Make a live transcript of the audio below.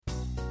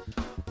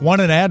Want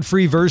an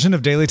ad-free version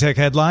of Daily Tech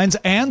Headlines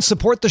and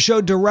support the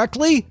show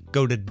directly?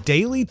 Go to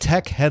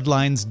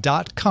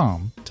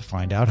dailytechheadlines.com to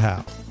find out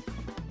how.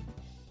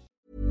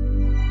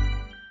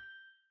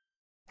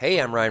 Hey,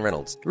 I'm Ryan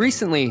Reynolds.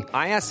 Recently,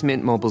 I asked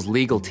Mint Mobile's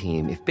legal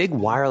team if big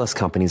wireless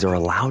companies are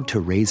allowed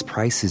to raise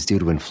prices due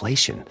to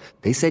inflation.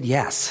 They said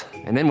yes.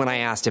 And then when I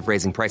asked if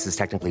raising prices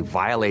technically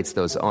violates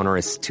those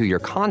onerous two-year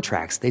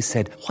contracts, they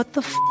said, "What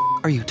the f***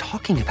 are you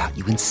talking about,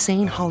 you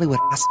insane Hollywood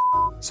ass?"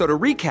 So to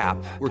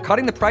recap, we're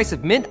cutting the price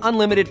of Mint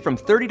Unlimited from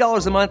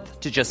 $30 a month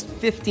to just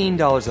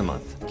 $15 a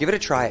month. Give it a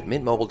try at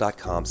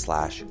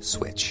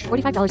mintmobile.com/switch.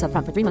 $45 up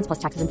front for 3 months plus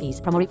taxes and fees.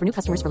 Promo rate for new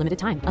customers for limited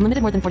time.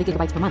 Unlimited more than 40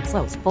 gigabytes per month.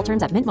 Slows full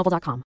terms at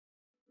mintmobile.com.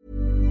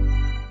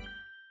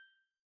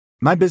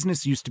 My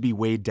business used to be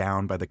weighed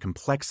down by the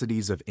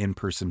complexities of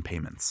in-person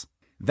payments.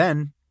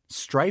 Then,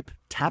 Stripe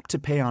Tap to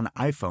Pay on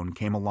iPhone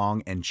came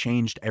along and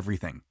changed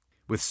everything.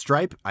 With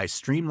Stripe, I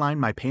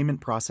streamlined my payment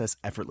process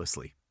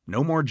effortlessly.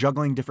 No more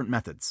juggling different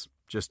methods.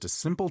 Just a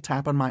simple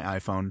tap on my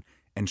iPhone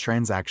and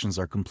transactions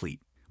are complete.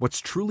 What's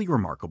truly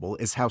remarkable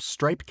is how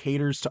Stripe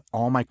caters to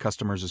all my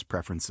customers'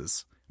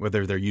 preferences.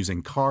 Whether they're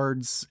using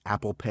cards,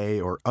 Apple Pay,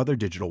 or other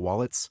digital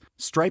wallets,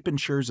 Stripe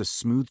ensures a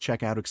smooth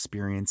checkout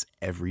experience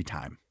every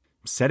time.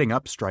 Setting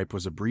up Stripe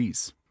was a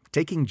breeze,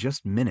 taking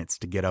just minutes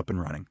to get up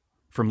and running.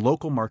 From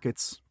local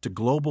markets to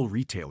global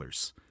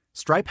retailers,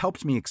 Stripe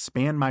helped me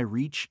expand my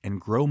reach and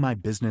grow my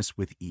business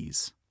with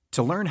ease.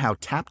 To learn how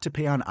Tap to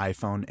Pay on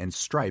iPhone and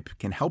Stripe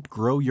can help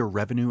grow your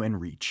revenue and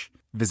reach,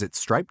 visit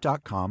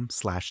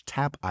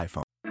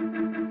stripe.com/tapiphone.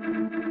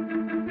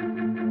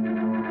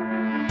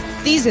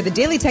 These are the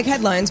Daily Tech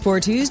Headlines for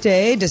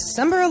Tuesday,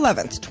 December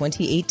 11th,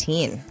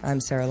 2018.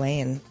 I'm Sarah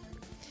Lane.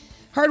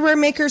 Hardware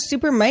maker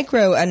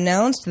Supermicro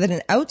announced that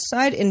an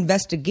outside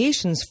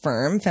investigations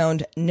firm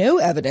found no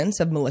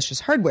evidence of malicious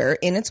hardware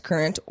in its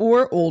current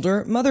or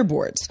older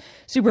motherboards.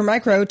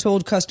 Supermicro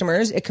told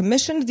customers it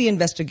commissioned the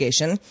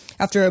investigation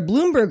after a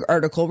Bloomberg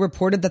article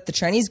reported that the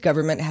Chinese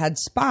government had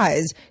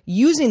spies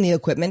using the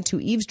equipment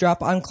to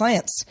eavesdrop on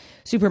clients.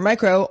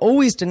 Supermicro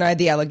always denied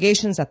the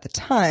allegations at the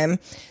time.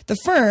 The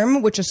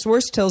firm, which a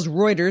source tells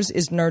Reuters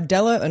is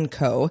Nardella &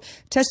 Co.,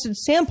 tested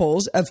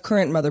samples of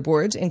current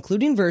motherboards,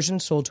 including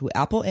versions sold to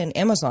Apple and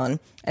Amazon,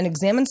 and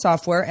examined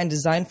software and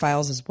design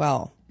files as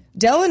well.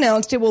 Dell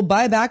announced it will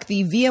buy back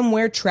the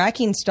VMware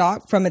tracking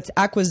stock from its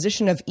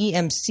acquisition of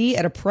EMC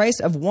at a price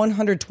of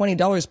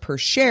 $120 per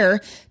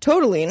share,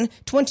 totaling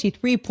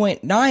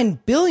 $23.9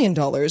 billion,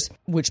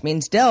 which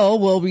means Dell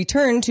will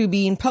return to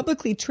being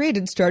publicly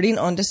traded starting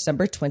on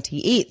December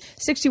 28th.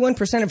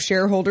 61% of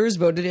shareholders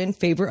voted in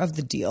favor of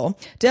the deal.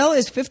 Dell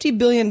is $50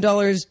 billion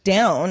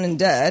down in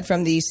debt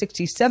from the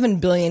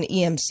 $67 billion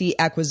EMC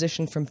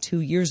acquisition from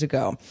 2 years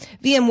ago.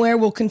 VMware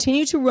will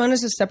continue to run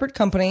as a separate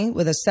company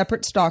with a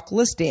separate stock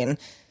listing.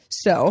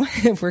 So,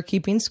 if we're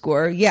keeping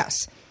score,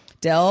 yes,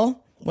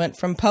 Dell went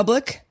from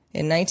public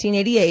in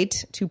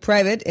 1988 to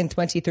private in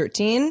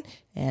 2013,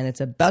 and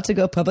it's about to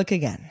go public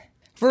again.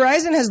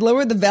 Verizon has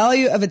lowered the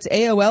value of its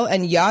AOL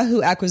and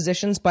Yahoo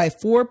acquisitions by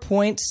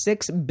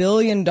 $4.6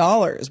 billion,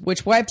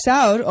 which wipes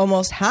out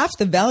almost half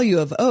the value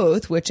of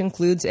Oath, which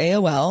includes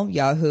AOL,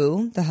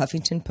 Yahoo, the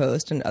Huffington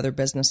Post, and other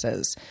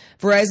businesses.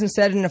 Verizon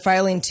said in a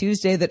filing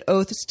Tuesday that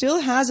Oath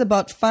still has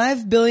about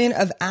 $5 billion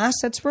of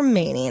assets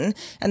remaining,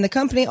 and the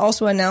company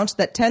also announced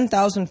that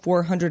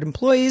 10,400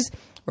 employees,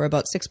 or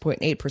about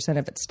 6.8%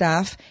 of its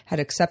staff, had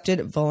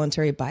accepted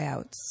voluntary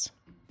buyouts.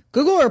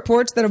 Google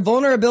reports that a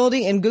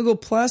vulnerability in Google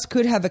Plus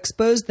could have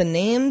exposed the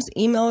names,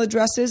 email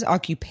addresses,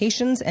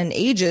 occupations, and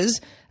ages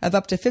of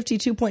up to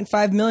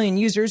 52.5 million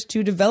users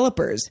to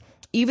developers,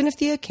 even if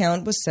the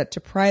account was set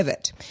to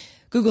private.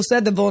 Google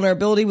said the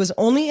vulnerability was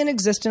only in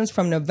existence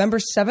from November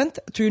 7th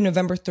through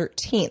November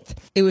 13th.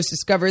 It was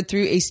discovered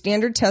through a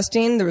standard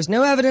testing. There was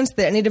no evidence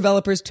that any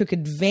developers took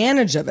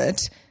advantage of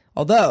it.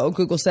 Although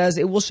Google says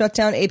it will shut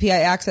down API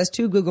access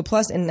to Google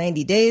Plus in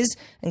 90 days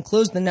and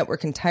close the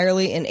network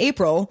entirely in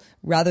April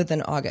rather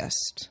than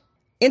August.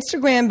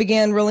 Instagram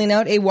began rolling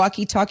out a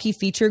walkie-talkie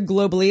feature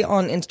globally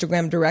on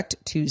Instagram Direct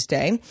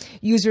Tuesday.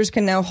 Users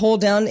can now hold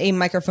down a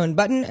microphone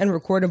button and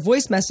record a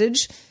voice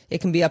message.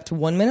 It can be up to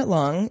 1 minute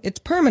long. It's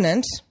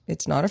permanent.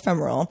 It's not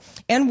ephemeral,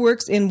 and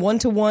works in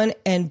one-to-one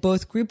and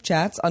both group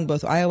chats on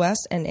both iOS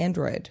and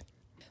Android.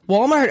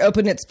 Walmart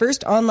opened its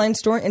first online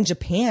store in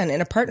Japan in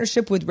a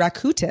partnership with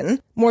Rakuten.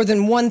 More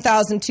than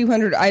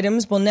 1,200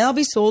 items will now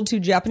be sold to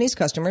Japanese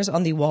customers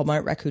on the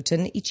Walmart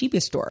Rakuten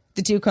Ichiba store.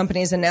 The two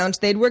companies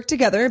announced they'd worked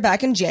together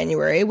back in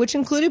January, which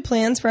included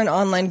plans for an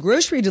online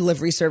grocery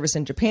delivery service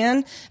in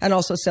Japan and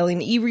also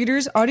selling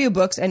e-readers,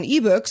 audiobooks, and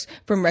e-books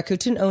from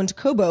Rakuten-owned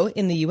Kobo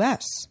in the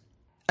U.S.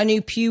 A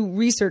new Pew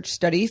Research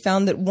study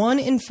found that 1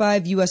 in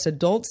 5 U.S.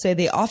 adults say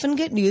they often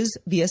get news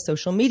via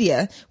social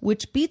media,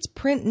 which beats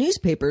print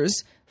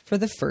newspapers for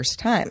the first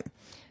time.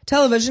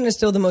 Television is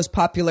still the most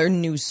popular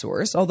news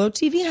source, although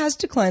TV has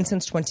declined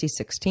since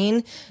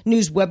 2016.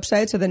 News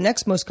websites are the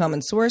next most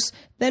common source,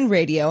 then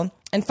radio,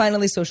 and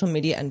finally social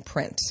media and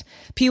print.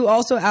 Pew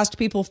also asked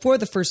people for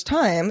the first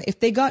time if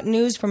they got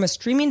news from a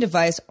streaming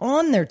device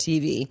on their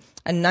TV,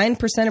 and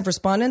 9% of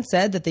respondents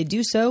said that they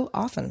do so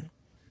often.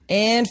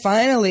 And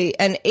finally,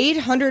 an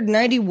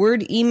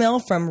 890-word email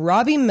from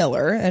Robbie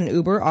Miller, an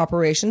Uber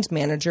operations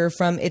manager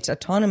from its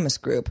autonomous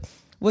group,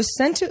 was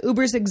sent to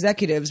Uber's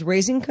executives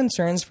raising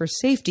concerns for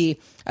safety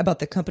about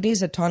the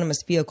company's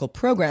autonomous vehicle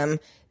program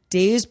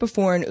days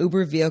before an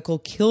Uber vehicle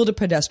killed a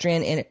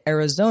pedestrian in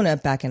Arizona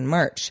back in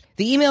March.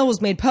 The email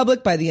was made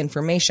public by The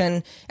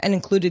Information and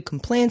included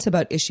complaints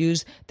about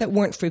issues that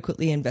weren't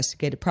frequently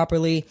investigated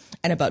properly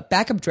and about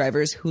backup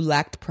drivers who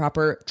lacked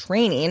proper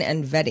training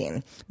and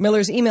vetting.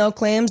 Miller's email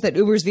claims that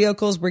Uber's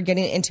vehicles were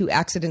getting into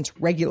accidents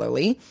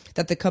regularly,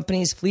 that the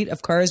company's fleet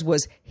of cars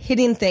was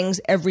hitting things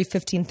every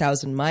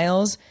 15,000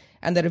 miles,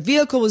 and that a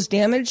vehicle was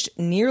damaged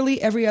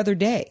nearly every other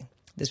day.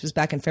 This was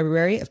back in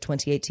February of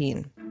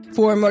 2018.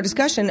 For more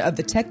discussion of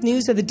the tech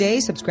news of the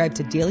day, subscribe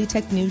to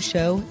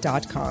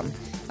dailytechnewsshow.com.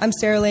 I'm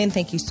Sarah Lane.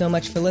 Thank you so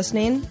much for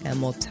listening,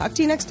 and we'll talk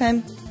to you next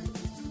time.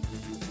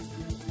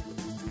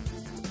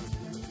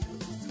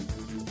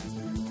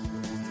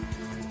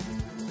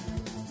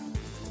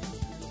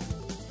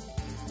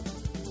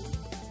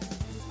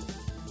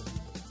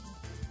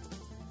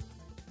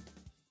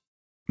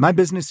 My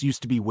business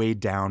used to be weighed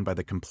down by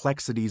the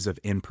complexities of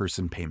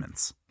in-person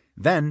payments.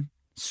 Then,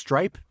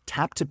 Stripe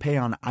Tap to Pay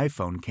on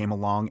iPhone came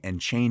along and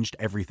changed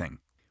everything.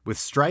 With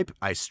Stripe,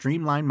 I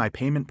streamlined my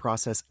payment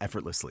process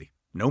effortlessly.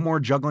 No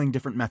more juggling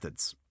different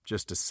methods.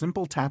 Just a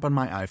simple tap on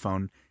my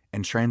iPhone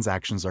and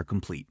transactions are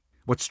complete.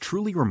 What's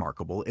truly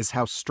remarkable is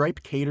how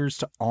Stripe caters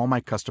to all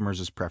my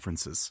customers'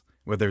 preferences.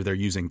 Whether they're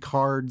using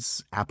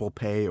cards, Apple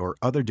Pay, or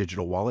other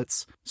digital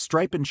wallets,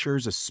 Stripe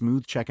ensures a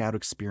smooth checkout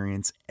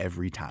experience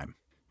every time.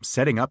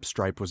 Setting up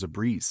Stripe was a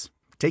breeze,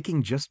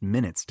 taking just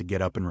minutes to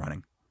get up and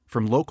running.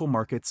 From local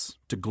markets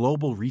to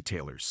global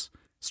retailers,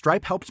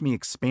 Stripe helped me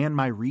expand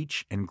my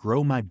reach and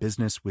grow my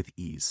business with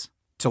ease.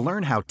 To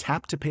learn how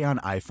Tap to Pay on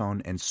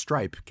iPhone and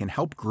Stripe can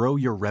help grow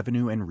your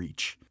revenue and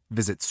reach,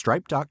 visit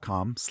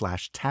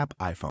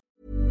stripe.com/tapiphone.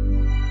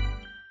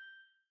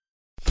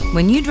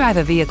 When you drive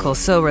a vehicle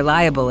so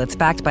reliable it's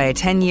backed by a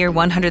 10-year,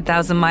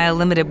 100,000-mile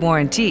limited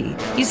warranty,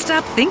 you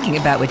stop thinking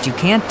about what you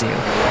can't do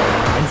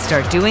and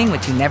start doing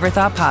what you never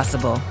thought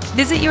possible.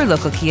 Visit your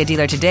local Kia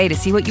dealer today to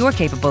see what you're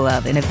capable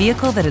of in a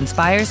vehicle that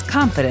inspires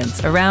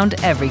confidence around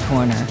every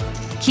corner.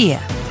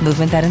 Kia,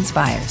 movement that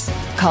inspires.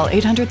 Call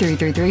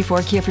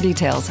 800-333-4KIA for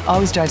details.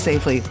 Always drive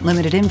safely.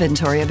 Limited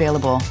inventory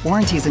available.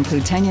 Warranties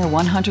include 10-year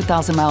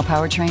 100,000-mile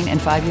powertrain and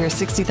 5-year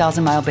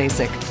 60,000-mile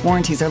basic.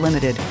 Warranties are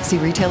limited. See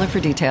retailer for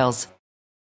details.